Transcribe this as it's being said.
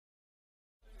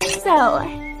So,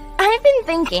 I've been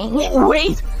thinking.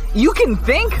 Wait, you can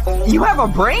think? You have a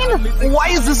brain? Why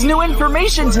is this new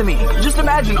information to me? Just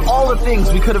imagine all the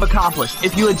things we could have accomplished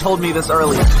if you had told me this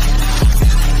earlier.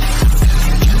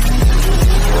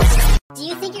 Do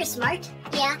you think you're smart?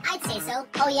 Yeah, I'd say so.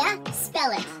 Oh yeah?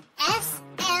 Spell it.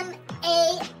 S-M-A-R-T.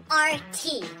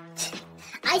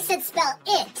 I said spell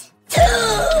it.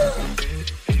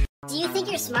 Do you think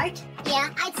you're smart? Yeah,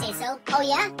 I'd say so. Oh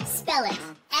yeah? Spell it.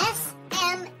 S-M-A-R-T.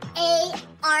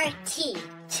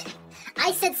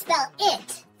 I said spell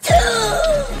it.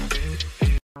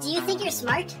 Do you think you're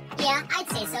smart? Yeah, I'd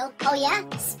say so. Oh yeah?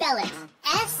 Spell it.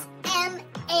 S-M-A-R-T.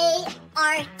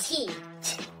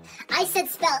 I said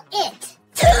spell it.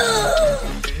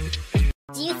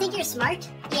 Do you think you're smart?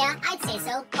 Yeah, I'd say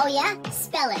so. Oh yeah?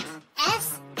 Spell it.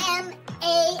 S-M-A-R-T.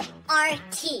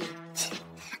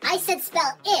 I said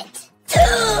spell it.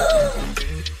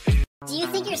 Do you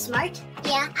think you're smart?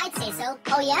 Yeah, I'd say so.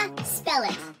 Oh yeah? Spell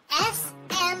it.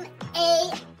 S-M-A-R-T.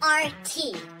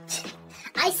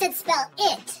 I said spell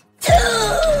it.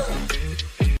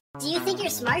 Do you think you're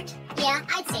smart? Yeah,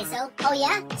 I'd say so. Oh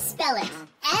yeah? Spell it.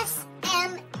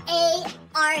 S-M-A-R-T.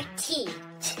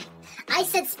 I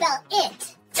said spell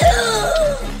it.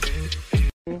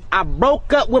 I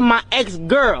broke up with my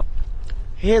ex-girl.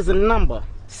 Here's a number.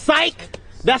 Psych!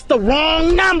 That's the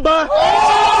wrong number!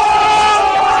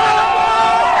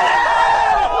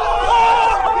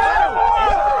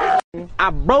 I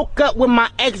broke up with my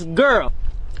ex-girl.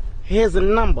 Here's a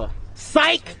number.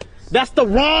 Psych! That's the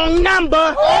wrong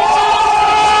number!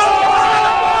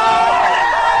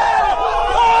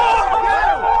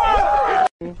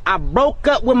 I broke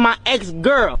up with my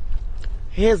ex-girl.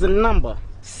 Here's a number.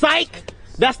 Psych!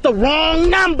 That's the wrong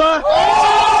number!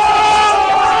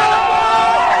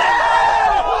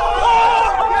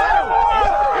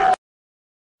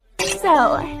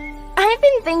 So, I've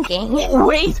been thinking.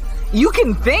 Wait, you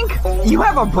can think? You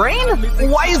have a brain?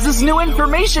 Why is this new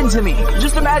information to me?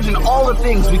 Just imagine all the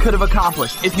things we could have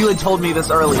accomplished if you had told me this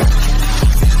earlier.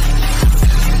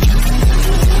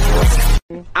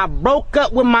 I broke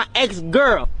up with my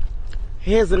ex-girl.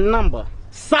 Here's a number.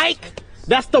 Psych!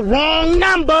 That's the wrong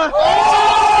number!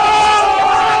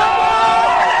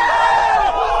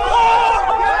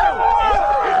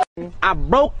 I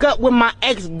broke up with my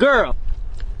ex-girl.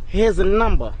 Here's a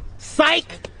number.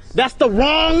 Psych! That's the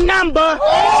wrong number!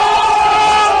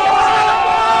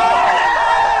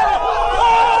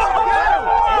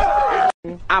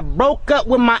 I broke up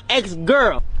with my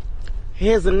ex-girl.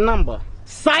 Here's a number.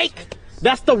 Psych!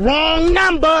 That's the wrong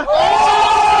number!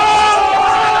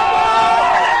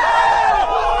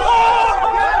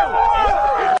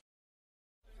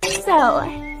 So,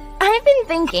 I've been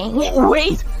thinking.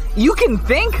 Wait, you can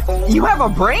think? You have a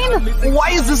brain?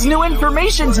 Why is this new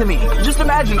information to me? Just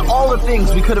imagine all the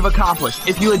things we could have accomplished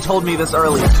if you had told me this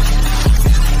earlier.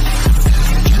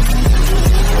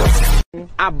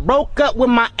 I broke up with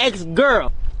my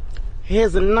ex-girl.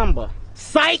 Here's a number.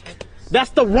 Psych!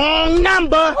 That's the wrong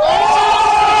number!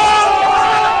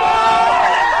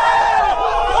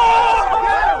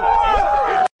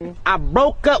 I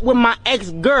broke up with my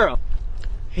ex-girl.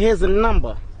 Here's a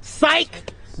number.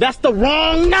 Psych! That's the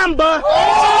wrong number!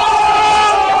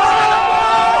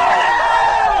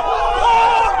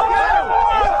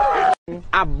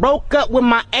 I broke up with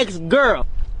my ex-girl.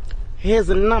 Here's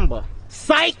a number.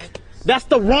 Psych! That's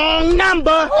the wrong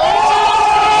number!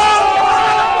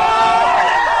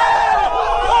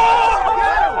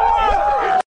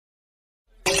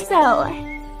 So,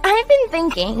 I've been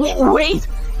thinking. Wait,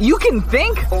 you can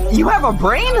think? You have a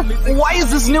brain? Why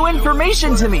is this new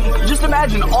information to me? Just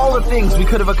imagine all the things we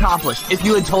could have accomplished if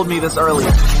you had told me this earlier.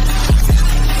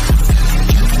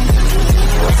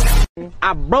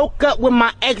 I broke up with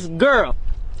my ex-girl.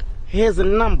 Here's a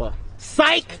number.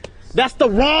 Psych! That's the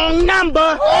wrong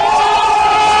number!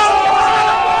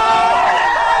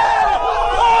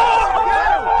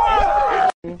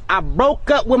 I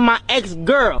broke up with my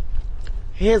ex-girl.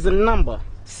 Here's a number.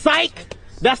 Psych!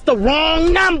 That's the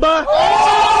wrong number!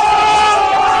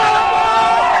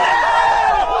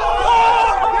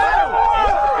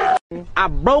 I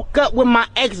broke up with my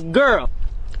ex-girl.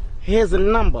 Here's a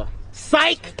number.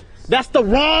 Psych! That's the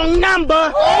wrong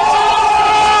number!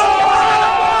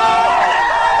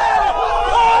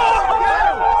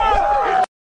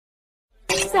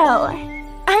 So,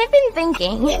 I've been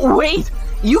thinking. Wait,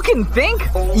 you can think?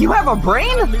 You have a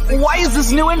brain? Why is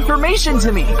this new information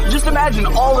to me? Just imagine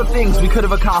all the things we could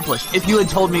have accomplished if you had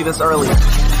told me this earlier.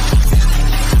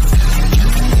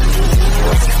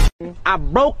 I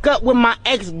broke up with my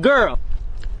ex-girl.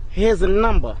 Here's a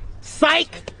number.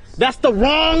 Psych! That's the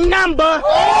wrong number!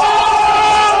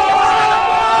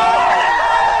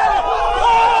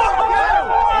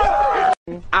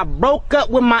 I broke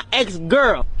up with my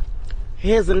ex-girl.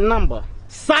 Here's a number.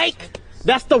 Psych!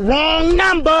 That's the wrong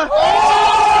number!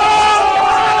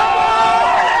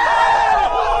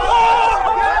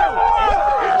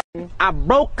 I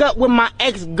broke up with my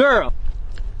ex-girl.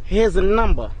 Here's a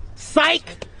number.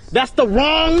 Psych! That's the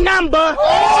wrong number!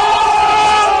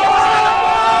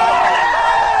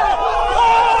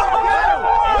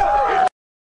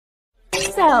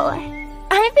 So,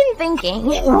 I've been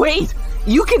thinking. Wait,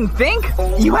 you can think?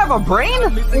 You have a brain?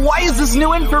 Why is this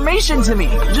new information to me?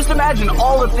 Just imagine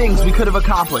all the things we could have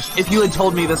accomplished if you had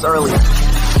told me this earlier.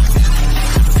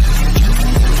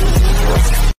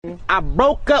 I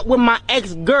broke up with my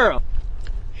ex-girl.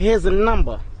 Here's a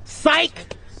number.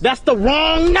 Psych! That's the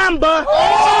wrong number!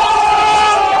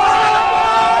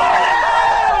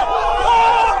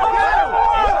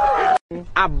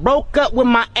 I broke up with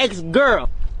my ex-girl.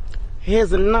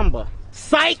 Here's a number.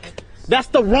 Psych! That's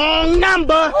the wrong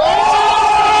number!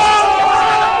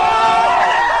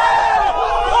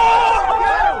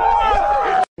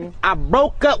 I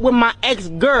broke up with my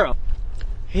ex-girl.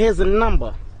 Here's a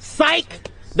number. Psych!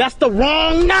 That's the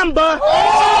wrong number!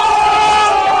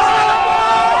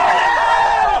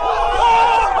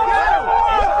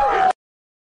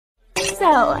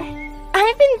 So,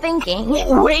 I've been thinking.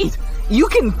 Wait, you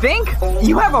can think?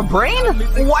 You have a brain?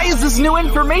 Why is this new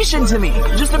information to me?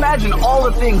 Just imagine all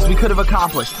the things we could have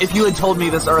accomplished if you had told me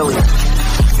this earlier.